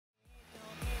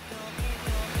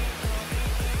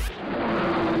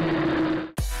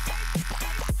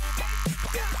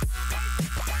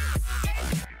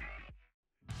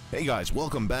Hey guys,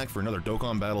 welcome back for another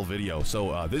Dokkan Battle video.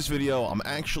 So this video,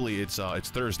 it's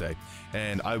Thursday,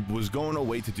 and I was going to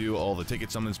wait to do all the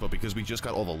ticket summons, but because we just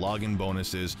got all the login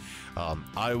bonuses,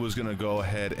 I was gonna go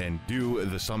ahead and do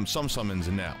the some summons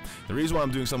now. The reason why I'm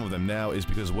doing some of them now is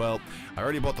because, well, I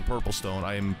already bought the purple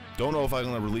stone. Don't know if I'm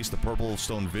gonna release the purple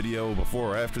stone video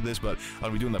before or after this, but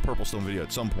I'll be doing the purple stone video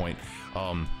at some point.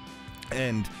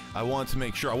 And I want to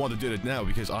make sure, I want to do it now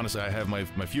because honestly I have my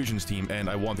fusions team and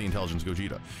I want the intelligence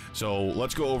Gogeta. So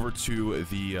let's go over to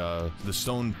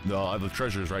the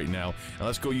treasures right now, and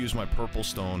let's go use my purple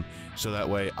stone so that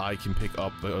way I can pick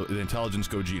up the intelligence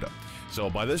Gogeta. So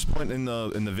by this point in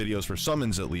the videos, for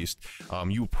summons at least,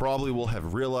 you probably will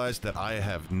have realized that I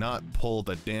have not pulled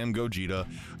that damn Gogeta.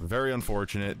 Very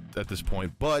unfortunate at this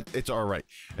point, but it's alright.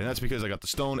 And that's because I got the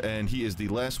stone, and he is the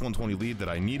last 120 lead that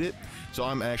I needed, so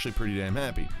I'm actually pretty damn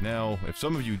happy. Now, if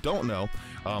some of you don't know,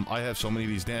 I have so many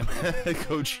of these damn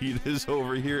Gogetas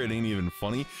over here, it ain't even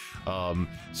funny.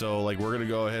 So like, we're gonna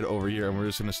go ahead over here, and we're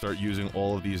just gonna start using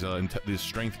all of these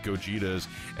strength Gogetas,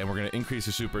 and we're gonna increase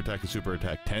the super attack to super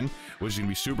attack 10, which is going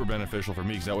to be super beneficial for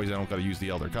me, because that way I don't got to use the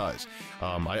Elder Kais.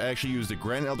 I actually use the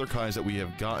Grand Elder Kais that we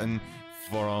have gotten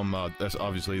from,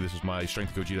 obviously this is my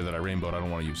Strength Gogeta that I rainbowed, I don't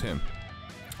want to use him.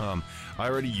 I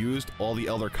already used all the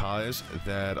Elder Kais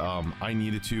that I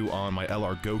needed to on my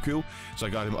LR Goku, so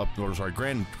I got him up, or sorry,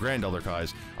 Grand Elder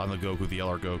Kais on the Goku, the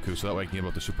LR Goku, so that way I can get him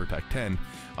up to Super Attack 10,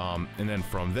 and then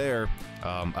from there,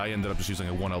 I ended up just using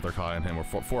a 1 Elder Kai on him, or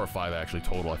 4 or 5 actually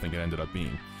total, I think it ended up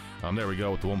being. There we go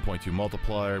with the 1.2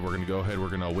 multiplier. We're gonna go ahead, we're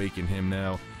gonna awaken him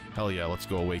now. Hell yeah, let's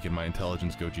go awaken my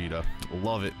intelligence Gogeta.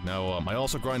 Love it. Now, I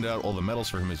also grinded out all the medals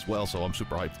for him as well, so I'm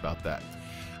super hyped about that.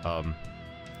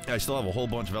 I still have a whole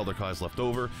bunch of Elder Kais left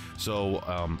over, so,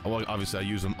 well, obviously I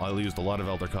used a lot of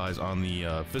Elder Kais on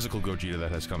the physical Gogeta that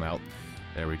has come out.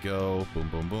 There we go, boom,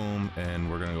 boom, boom,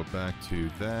 and we're gonna go back to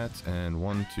that, and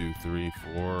 1, 2, 3,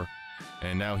 4,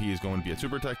 and now he is going to be at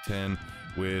Super Attack 10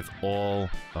 with all,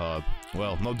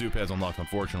 well, no dupe pads unlocked,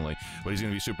 unfortunately, but he's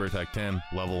going to be Super Attack 10,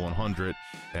 level 100,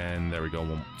 and there we go,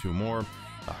 2 more.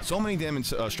 So many damn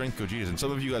Strength Gogetas, and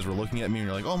some of you guys were looking at me and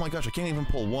you're like, oh my gosh, I can't even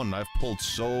pull one, and I've pulled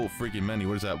so freaking many.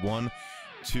 What is that? 1,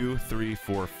 2, 3,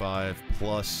 4, 5,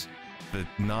 plus the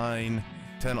 9,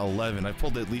 10, 11. I've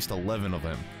pulled at least 11 of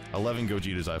them. 11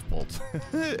 Gogetas I've pulled.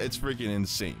 It's freaking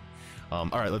insane.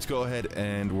 Alright, let's go ahead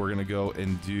and we're gonna go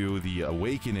and do the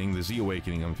awakening, the Z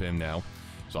awakening of him now.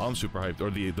 So I'm super hyped, or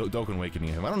the Dokkan awakening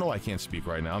of him. I don't know why I can't speak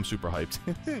right now, I'm super hyped.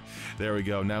 There we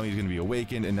go, now he's gonna be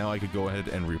awakened, and now I could go ahead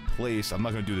and replace, I'm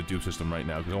not gonna do the dupe system right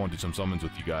now, because I want to do some summons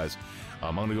with you guys.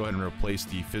 I'm gonna go ahead and replace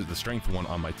the strength one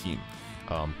on my team.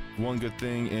 One good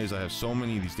thing is I have so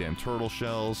many of these damn turtle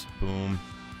shells, boom.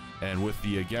 And with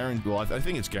the guaranteed, well, I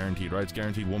think it's guaranteed, right? It's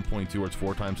guaranteed 1.2, or it's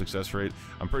 4 times success rate.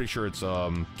 I'm pretty sure it's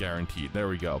guaranteed. There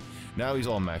we go. Now he's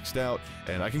all maxed out,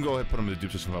 and I can go ahead and put him in the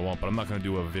dupe system if I want, but I'm not going to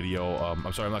do a video,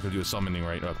 I'm sorry, I'm not going to do a summoning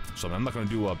right now. I'm not going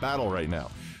to do a battle right now,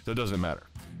 so it doesn't matter.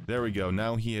 There we go,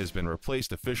 now he has been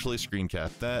replaced officially, screen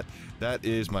cap that. That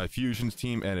is my fusions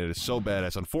team, and it is so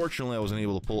badass. Unfortunately, I wasn't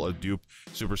able to pull a dupe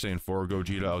Super Saiyan 4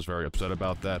 Gogeta. I was very upset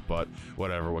about that, but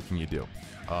whatever, what can you do?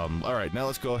 Alright, now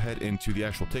let's go ahead into the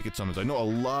actual ticket summons. I know a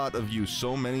lot of you,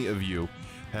 so many of you,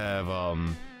 have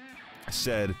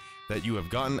said that you have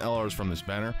gotten LRs from this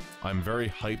banner. I'm very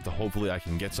hyped to hopefully I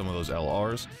can get some of those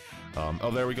LRs.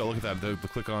 Oh, there we go, look at that, the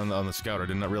click on the scout. I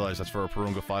did not realize that's for a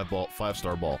Purunga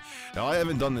 5-star ball. Now, I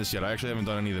haven't done this yet, I actually haven't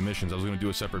done any of the missions. I was going to do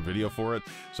a separate video for it,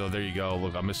 so there you go.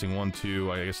 Look, I'm missing 1,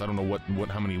 2, I guess I don't know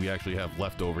how many we actually have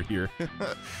left over here.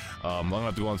 I'm going to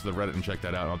have to go onto the Reddit and check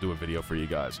that out, and I'll do a video for you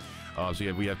guys. So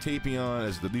yeah, we have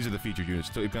Tapion, these are the featured units.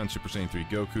 Tapion, Super Saiyan 3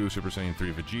 Goku, Super Saiyan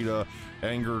 3 Vegeta,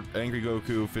 Angry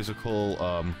Goku, Physical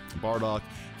Bardock,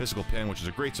 Physical Pan, which is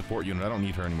a great support unit. I don't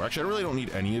need her anymore. Actually, I really don't need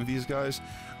any of these guys.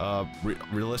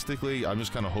 Realistically, I'm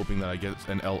just kind of hoping that I get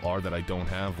an LR that I don't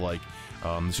have, like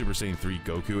the Super Saiyan 3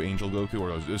 Goku, Angel Goku,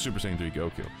 or the Super Saiyan 3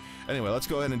 Goku. Anyway, let's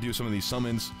go ahead and do some of these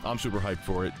summons. I'm super hyped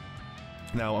for it.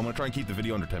 Now, I'm going to try and keep the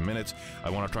video under 10 minutes. I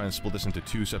want to try and split this into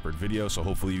 2 separate videos, so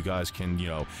hopefully you guys can, you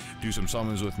know, do some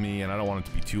summons with me, and I don't want it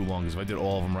to be too long, because if I did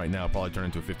all of them right now, it'd probably turn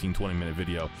into a 15-20 minute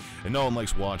video, and no one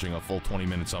likes watching a full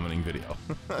 20-minute summoning video.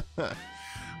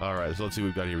 Alright, so let's see what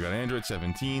we've got here. We've got Android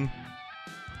 17,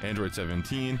 Android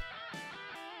 17,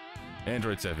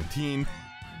 Android 17,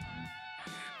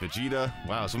 Vegeta.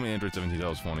 Wow, so many Android 17, that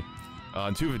was funny.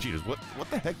 And 2 Vegetas. What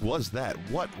the heck was that?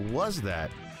 What was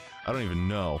that? I don't even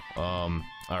know.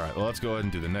 Alright, well, let's go ahead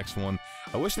and do the next one.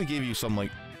 I wish they gave you some, like,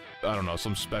 I don't know,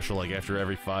 some special, like, after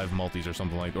every 5 multis or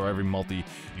something like, or every multi,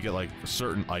 you get, like, a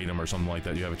certain item or something like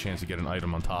that. You have a chance to get an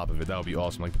item on top of it. That would be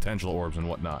awesome, like potential orbs and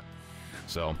whatnot.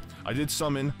 So, I did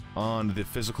summon on the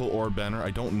physical orb banner.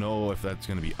 I don't know if that's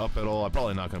going to be up at all. I'm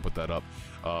probably not going to put that up.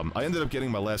 I ended up getting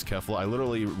my last Kefla. I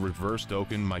literally reverse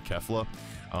Dokkan my Kefla.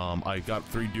 I got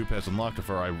 3 dupe pads unlocked of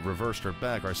her. I reversed her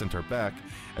back, or I sent her back,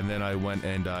 and then I went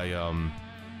and I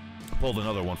pulled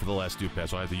another one for the last dupe pad,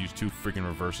 so I had to use 2 freaking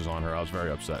reverses on her. I was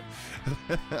very upset.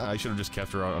 I should have just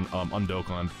kept her on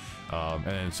Dokkan and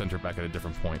then sent her back at a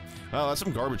different point. That's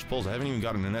some garbage pulls. I haven't even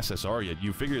gotten an SSR yet.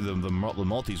 You figure the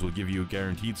multis would give you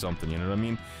guaranteed something, you know what I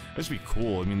mean? This would be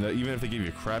cool. I mean, even if they give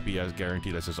you crappy as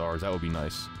guaranteed SSRs, that would be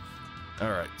nice.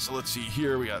 Alright, so let's see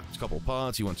here. We got a couple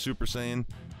pods. He went Super Saiyan.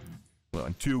 Well,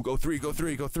 2, go 3, go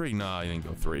 3, go 3. Nah, he didn't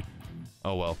go 3.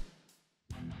 Oh well.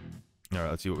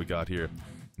 Alright, let's see what we got here.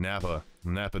 Nappa.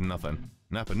 Nappa nothing.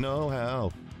 Nappa no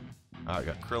how. Alright,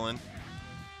 got Krillin.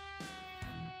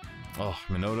 Oh,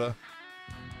 Minota.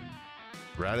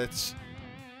 Raditz.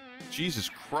 Jesus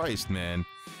Christ, man.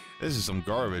 This is some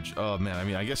garbage. Oh, man, I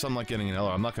mean, I guess I'm not getting an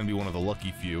LR. I'm not going to be one of the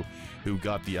lucky few who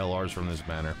got the LRs from this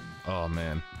banner. Oh,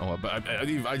 man. Oh, but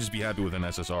I'd just be happy with an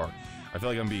SSR. I feel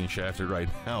like I'm being shafted right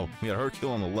now. We got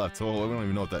Hercule on the left. Oh, I don't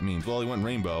even know what that means. Well, he went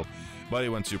Rainbow, but he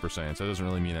went Super Saiyan, so it doesn't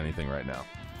really mean anything right now.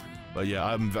 But yeah,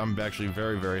 I'm actually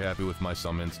very, very happy with my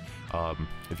summons.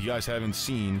 If you guys haven't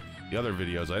seen the other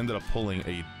videos, I ended up pulling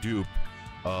a dupe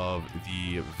of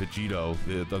the Vegito,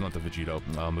 not the Vegito,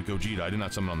 the Gogeta. I did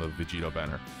not summon on the Vegito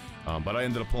banner, but I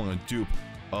ended up pulling a dupe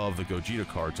of the Gogeta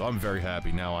card, so I'm very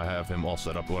happy. Now I have him all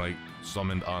set up. When I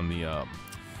summoned on the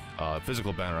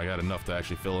physical banner, I got enough to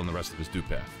actually fill in the rest of his dupe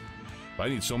path. But I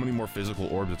need so many more physical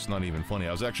orbs, it's not even funny.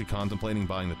 I was actually contemplating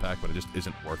buying the pack, but it just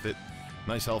isn't worth it.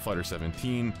 Nice Hellfighter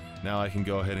 17. Now I can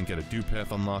go ahead and get a dupe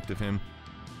path unlocked of him.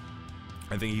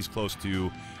 I think he's close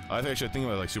to... I think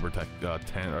about like Super Tech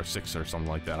 10 or 6 or something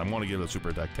like that. I want to give it a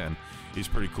Super Tech 10. He's a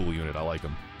pretty cool unit. I like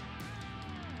him.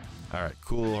 Alright,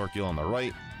 cool. Hercule on the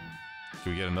right.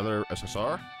 Can we get another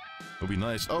SSR? It'll be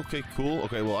nice. Okay, cool.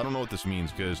 Okay, well, I don't know what this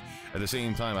means, because at the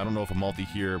same time, I don't know if a multi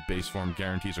here base form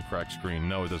guarantees a cracked screen.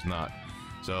 No, it does not.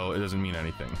 So, it doesn't mean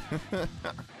anything.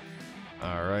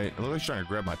 Alright. It looks like he's trying to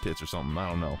grab my tits or something. I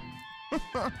don't know.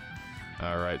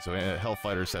 Alright, so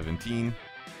Hellfighter 17.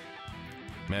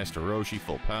 Master Roshi,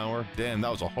 full power. Damn,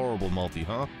 that was a horrible multi,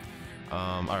 huh?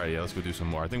 Alright, yeah, let's go do some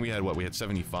more. I think we had, what, we had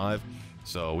 75,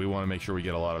 so we want to make sure we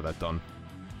get a lot of that done.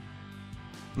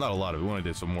 Not a lot of it, we want to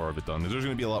get some more of it done, because there's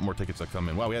going to be a lot more tickets that come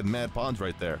in. Wow, we had Mad Pods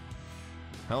right there.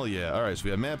 Hell yeah. Alright, so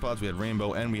we had Mad Pods, we had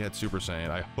Rainbow, and we had Super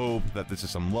Saiyan. I hope that this is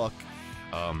some luck.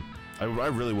 I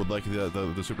really would like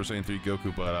the Super Saiyan 3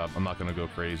 Goku, but I'm not going to go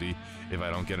crazy if I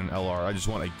don't get an LR. I just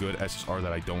want a good SSR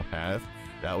that I don't have.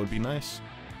 That would be nice.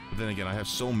 But then again, I have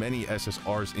so many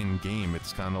SSRs in-game,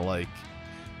 it's kind of like...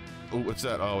 Oh, what's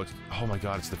that? Oh, oh my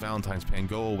god, it's the Valentine's Pan.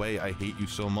 Go away, I hate you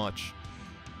so much.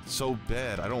 It's so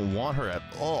bad, I don't want her at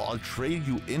all. I'll trade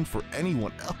you in for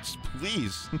anyone else,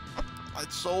 please.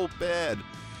 It's so bad.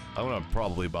 I'm gonna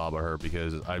probably Baba her,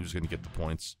 because I'm just gonna get the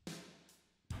points.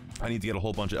 I need to get a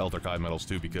whole bunch of Elder Kai medals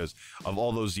too, because of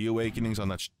all those Z Awakenings on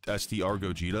that STR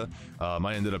Gogeta,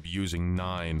 I ended up using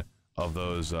 9 of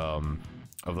those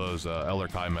Elder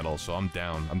Kai medals, so I'm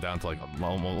down to like,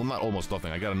 well, not almost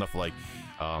nothing. I got enough for like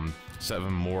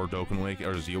 7 more Dokkan Awakening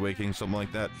or Z Awakening, something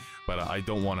like that, but I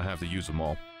don't want to have to use them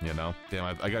all, you know? Damn,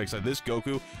 I got excited. This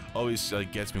Goku always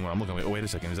gets me when I'm looking, like, oh, wait a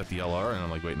second, is that the LR? And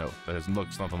I'm like, wait, no, that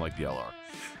looks nothing like the LR.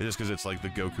 It's just because it's like the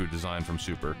Goku design from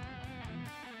Super.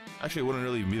 Actually, it wouldn't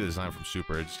really be the design from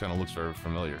Super, it just kind of looks very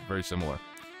familiar, very similar.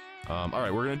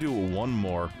 Alright, we're going to do one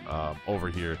more over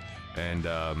here, and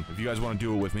if you guys want to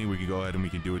do it with me, we can go ahead and we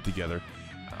can do it together.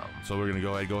 So we're going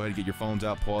to go ahead, get your phones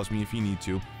out, pause me if you need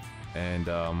to, and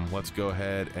let's go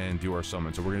ahead and do our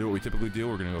summon. So we're going to do what we typically do.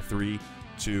 We're going to go 3,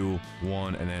 2,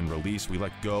 1, and then release. We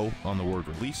let go on the word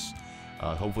release.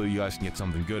 Hopefully you guys can get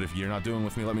something good. If you're not doing it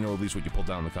with me, let me know at least what you pulled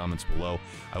down in the comments below.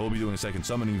 I will be doing a second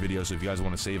summoning video, so if you guys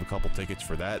want to save a couple tickets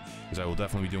for that, because I will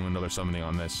definitely be doing another summoning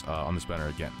on this banner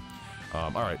again.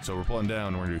 Alright, so we're pulling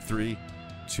down, we're going to do 3,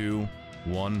 2,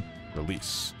 1,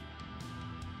 release.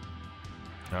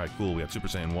 Alright, cool. We have Super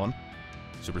Saiyan 1,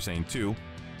 Super Saiyan 2,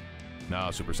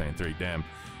 now Super Saiyan 3. Damn.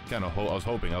 I was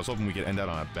hoping we could end out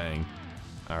on a bang.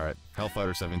 Alright,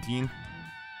 Hellfighter 17,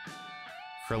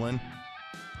 Krillin,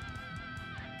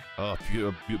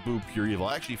 pure evil.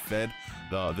 I actually fed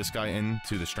this guy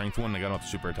into the strength one, and I got him up to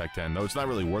Super Attack 10. No, it's not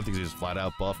really worth it, because he's just flat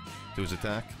out buff to his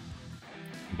attack.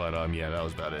 But, yeah, that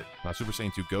was about it. Now, Super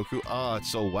Saiyan 2 Goku. Ah,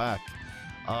 it's so whack.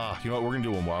 You know what, we're gonna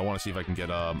do one more. I want to see if I can get,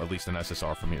 at least an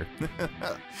SSR from here.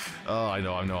 I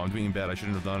know, I'm being bad. I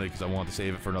shouldn't have done it, because I wanted to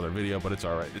save it for another video, but it's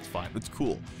alright. It's fine. It's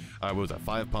cool. Alright, what was that?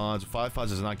 5 pods. 5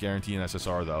 pods does not guarantee an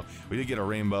SSR, though. We did get a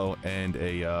Rainbow and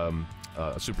a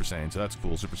Super Saiyan, so that's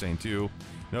cool. Super Saiyan 2,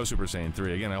 no Super Saiyan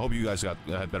 3. Again, I hope you guys had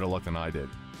better luck than I did.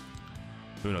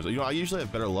 Who knows? You know, I usually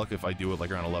have better luck if I do it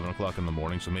like around 11 o'clock in the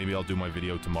morning, so maybe I'll do my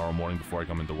video tomorrow morning before I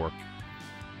come into work.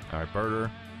 Alright, Birder.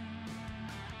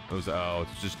 Oh,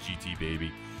 it's just GT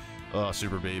Baby. Oh,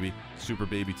 Super Baby. Super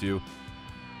Baby 2.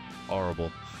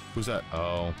 Horrible. Who's that?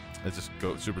 Oh, it's just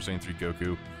Super Saiyan 3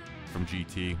 Goku from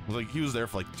GT. Like, he was there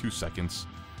for like 2 seconds.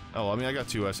 Oh, I mean, I got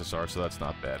 2 SSR, so that's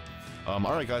not bad.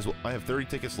 Alright guys, well, I have 30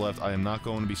 tickets left. I am not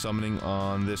going to be summoning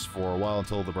on this for a while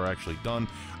until we're actually done.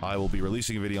 I will be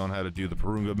releasing a video on how to do the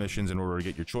Purunga missions in order to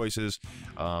get your choices.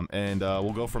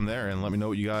 We'll go from there, and let me know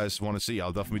what you guys want to see.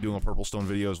 I'll definitely be doing a Purple Stone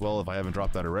video as well if I haven't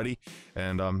dropped that already.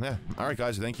 And, yeah. Alright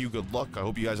guys, thank you, good luck. I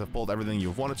hope you guys have pulled everything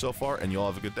you've wanted so far, and you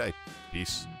all have a good day.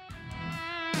 Peace.